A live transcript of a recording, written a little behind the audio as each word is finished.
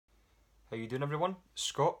How you doing, everyone?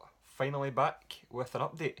 Scott, finally back with an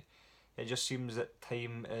update. It just seems that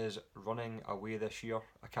time is running away this year.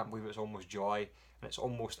 I can't believe it's almost July and it's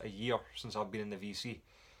almost a year since I've been in the VC.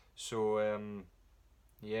 So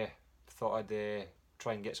yeah, thought I'd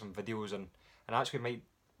try and get some videos and actually might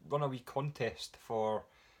run a wee contest for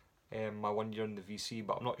my 1 year in the VC,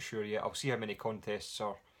 but I'm not sure yet. I'll see how many contests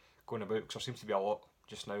are going about because there seems to be a lot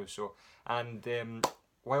just now. So, and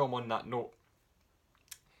while I'm on that note,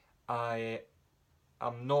 I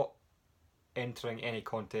am not entering any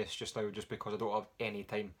contests just now just because I don't have any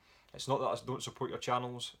time. It's not that I don't support your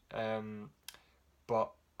channels,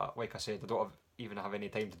 but like I said, I don't even have any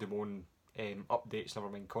time to do my own updates, never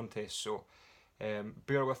mind contests. So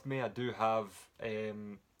bear with me. I do have a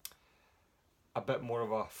bit more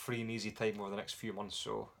of a free and easy time over the next few months,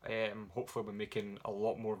 so hopefully I'll be making a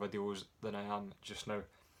lot more videos than I am just now.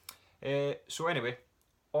 So anyway,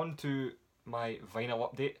 on to my vinyl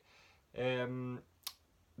update.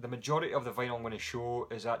 The majority of the vinyl I'm going to show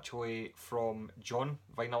is actually from John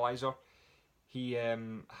Vinylizer. He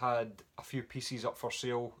had a few pieces up for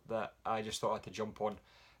sale that I just thought I had to jump on.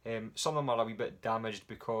 Some of them are a wee bit damaged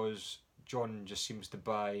because John just seems to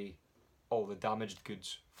buy all the damaged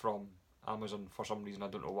goods from Amazon for some reason. I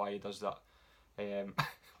don't know why he does that.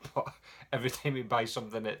 But every time he buys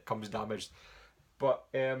something it comes damaged. But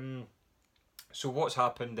so what's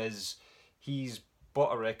happened is he's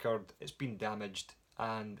bought a record, it's been damaged,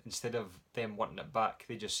 and instead of them wanting it back,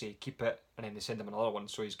 they just say keep it, and then they send him another one.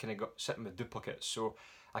 So he's kind of got sitting with duplicates. So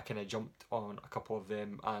I kind of jumped on a couple of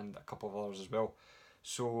them and a couple of others as well.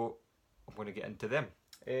 So I'm going to get into them.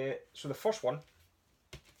 So the first one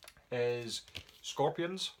is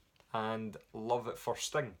Scorpions and Love at First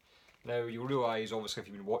Sting. Now you'll realise, obviously, if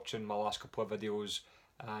you've been watching my last couple of videos,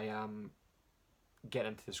 I am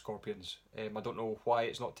getting into the Scorpions. I don't know why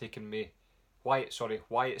it's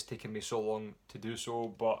taken me so long to do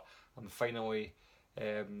so, but I'm finally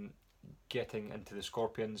getting into the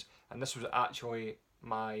Scorpions, and this was actually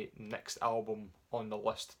my next album on the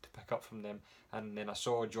list to pick up from them, and then I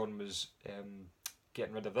saw John was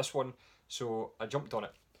getting rid of this one, so I jumped on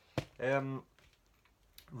it.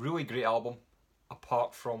 Really great album,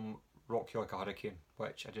 apart from Rock You Like a Hurricane,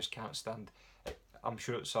 which I just can't stand. I'm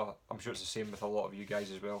sure it's the same with a lot of you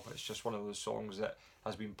guys as well. It's just one of those songs that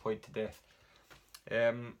has been played to death.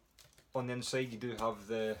 On the inside you do have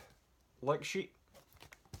the lyric sheet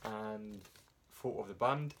and photo of the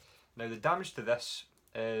band. Now the damage to this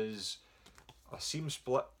is a seam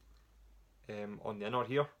split on the inner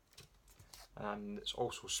here, and it's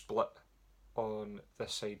also split on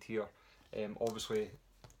this side here. Obviously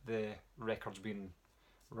the record's been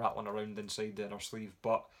rattling around inside the inner sleeve,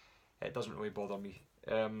 but it doesn't really bother me.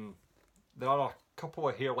 There are a couple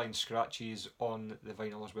of hairline scratches on the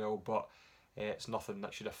vinyl as well, but it's nothing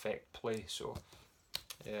that should affect play, so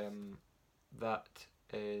that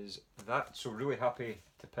is that. So really happy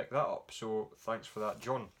to pick that up, so thanks for that,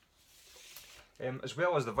 John. As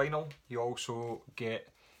well as the vinyl, you also get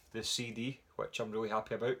the CD, which I'm really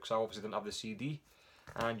happy about because I obviously didn't have the CD,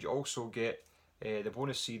 and you also get the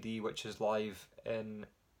bonus CD, which is live in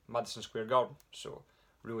Madison Square Garden, so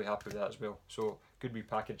really happy with that as well. So good wee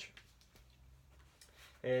package.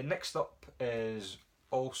 Next up is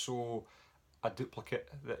also a duplicate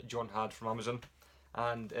that John had from Amazon,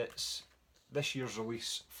 and it's this year's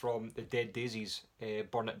release from the Dead Daisies,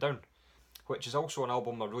 Burn It Down, which is also an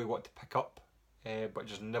album I really want to pick up, but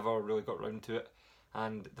just never really got around to it.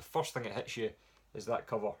 And the first thing that hits you is that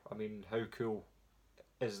cover. I mean, how cool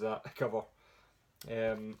is that cover?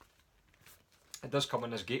 It does come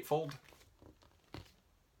in this gatefold,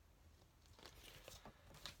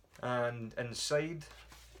 and inside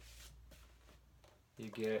you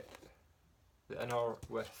get the inner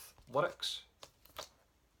with lyrics,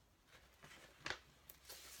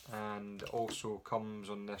 and also comes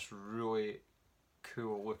on this really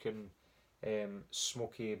cool looking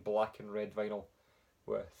smoky black and red vinyl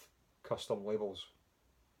with custom labels.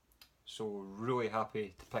 So really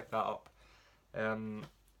happy to pick that up.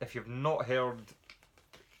 If you've not heard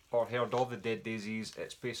of the Dead Daisies,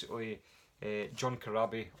 it's basically John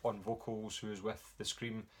Corabi on vocals, who is with The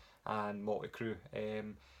Scream and Motley Crue.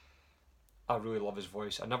 I really love his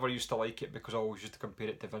voice. I never used to like it because I always used to compare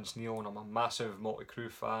it to Vince Neil, and I'm a massive Motley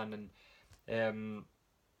Crue fan, and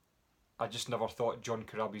I just never thought John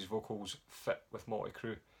Corabi's vocals fit with Motley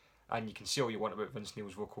Crue. And you can say all you want about Vince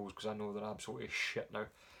Neil's vocals because I know they're absolutely shit now.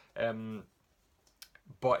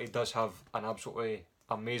 But he does have an absolutely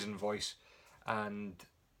amazing voice, and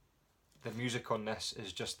the music on this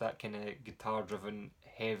is just that kind of guitar driven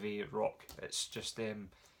heavy rock. It's just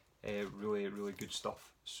really good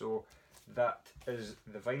stuff. So that is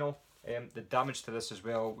the vinyl. The damage to this as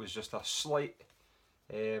well was just a slight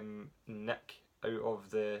nick out of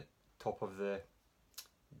the top of the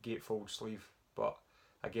gatefold sleeve, but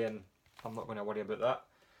again, I'm not going to worry about that.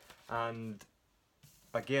 And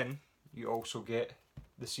again, you also get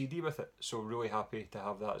the CD with it, so really happy to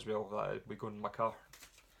have that as well. That will be going in my car.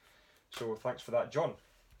 So thanks for that, John.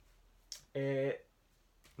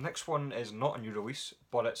 Next one is not a new release,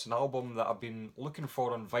 but it's an album that I've been looking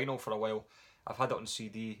for on vinyl for a while. I've had it on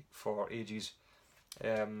CD for ages,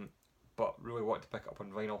 but really wanted to pick it up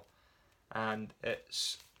on vinyl. And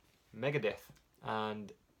it's Megadeth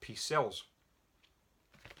and Peace Sells.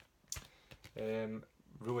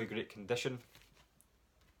 Really great condition.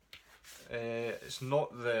 It's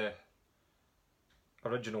not the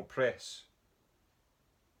original press,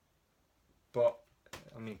 but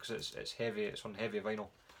I mean, because it's heavy, it's on heavy vinyl.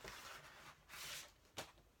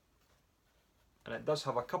 And it does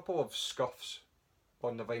have a couple of scuffs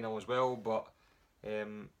on the vinyl as well, but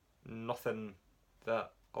nothing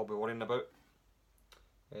that I'll be worrying about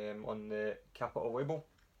on the capital label.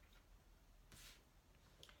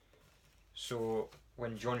 So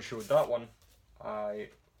when John showed that one, I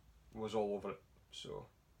was all over it. So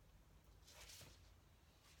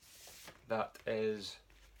that is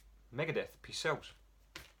Megadeth, Peace Sells.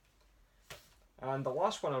 And the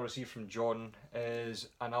last one I received from John is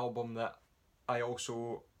an album that I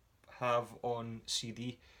also have on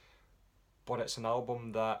CD, but it's an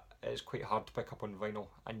album that is quite hard to pick up on vinyl,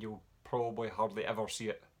 and you'll probably hardly ever see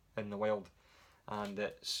it in the wild. And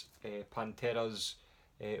it's Pantera's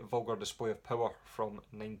Vulgar Display of Power from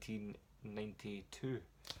 1992.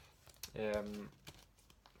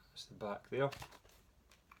 That's the back there.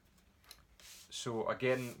 So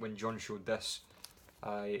again, when John showed this,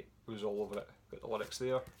 I was all over it. Got the lyrics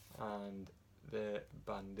there and the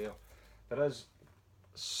band there. There is,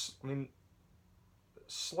 I mean,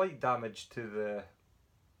 slight damage to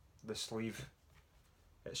the sleeve.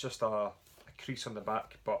 It's just a crease on the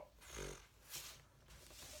back, but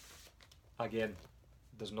again,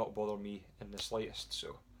 does not bother me in the slightest.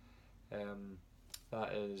 So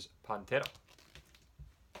that is Pantera.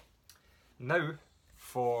 Now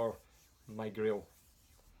for my Grail.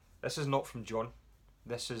 This is not from John.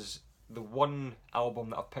 This is the one album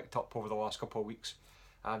that I've picked up over the last couple of weeks,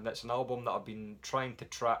 and it's an album that I've been trying to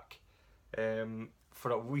track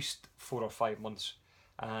for at least 4 or 5 months,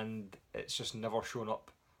 and it's just never shown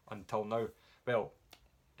up until now. Well,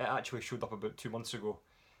 it actually showed up about 2 months ago.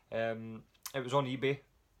 It was on eBay,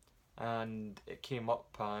 and it came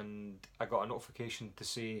up, and I got a notification to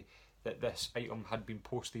say that this item had been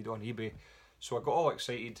posted on eBay. So I got all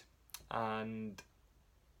excited, and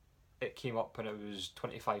it came up and it was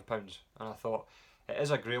 £25, and I thought, it is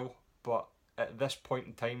a Grail, but at this point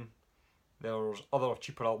in time there's other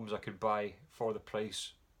cheaper albums I could buy for the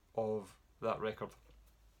price of that record.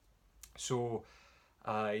 So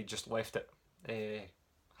I just left it,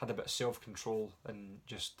 had a bit of self-control and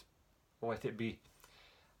just let it be.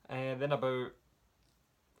 And then about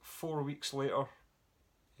 4 weeks later,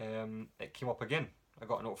 it came up again. I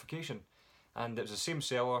got a notification, and it was the same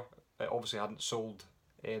seller. It obviously hadn't sold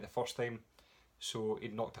the first time, so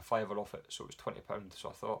he'd knocked a fiver off it, so it was £20. So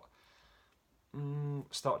I thought,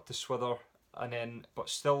 start to swither, and then, but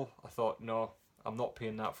still, I thought, no, I'm not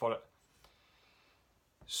paying that for it.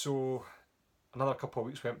 So another couple of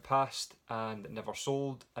weeks went past, and it never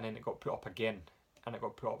sold, and then it got put up again, and it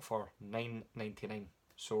got put up for £9.99.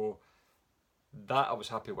 So that I was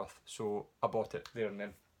happy with, so I bought it there and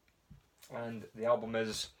then. And the album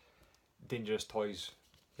is Dangerous Toys,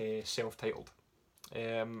 self-titled.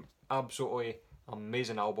 Absolutely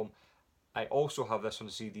amazing album. I also have this on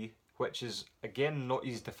CD, which is again not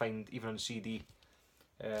easy to find even on CD,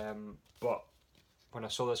 but when I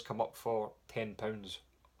saw this come up for £10,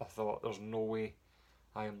 I thought there's no way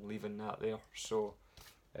I am leaving that there. So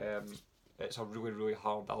it's a really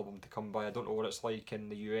hard album to come by. I don't know what it's like in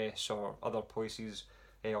the US or other places,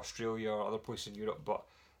 Australia or other places in Europe, but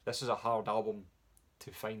this is a hard album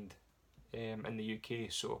to find in the UK,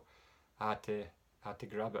 so I had to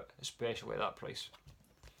grab it, especially at that price.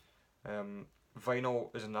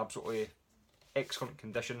 Vinyl is in absolutely excellent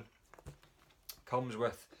condition. Comes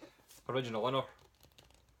with original inner,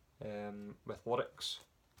 with lyrics,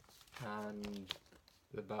 and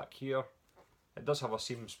the back here. It does have a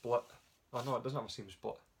seam split. Oh no, it doesn't have a seam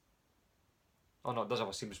split. Oh no, it does have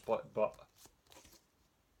a seam split, but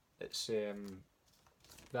it's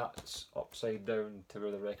that's upside down to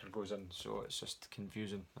where the record goes in, so it's just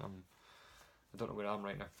confusing. I don't know where I am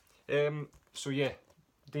right now. So yeah,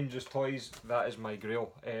 Dangerous Toys, that is my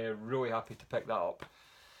Grail. Really happy to pick that up,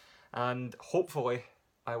 and hopefully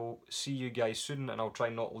I will see you guys soon, and I'll try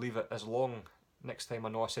not leave it as long next time. I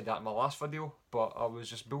know I said that in my last video, but I was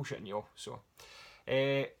just bullshitting y'all. So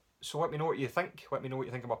let me know what you think. Let me know what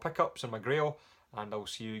you think of my pickups and my Grail, and I'll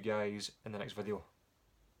see you guys in the next video.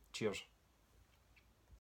 Cheers.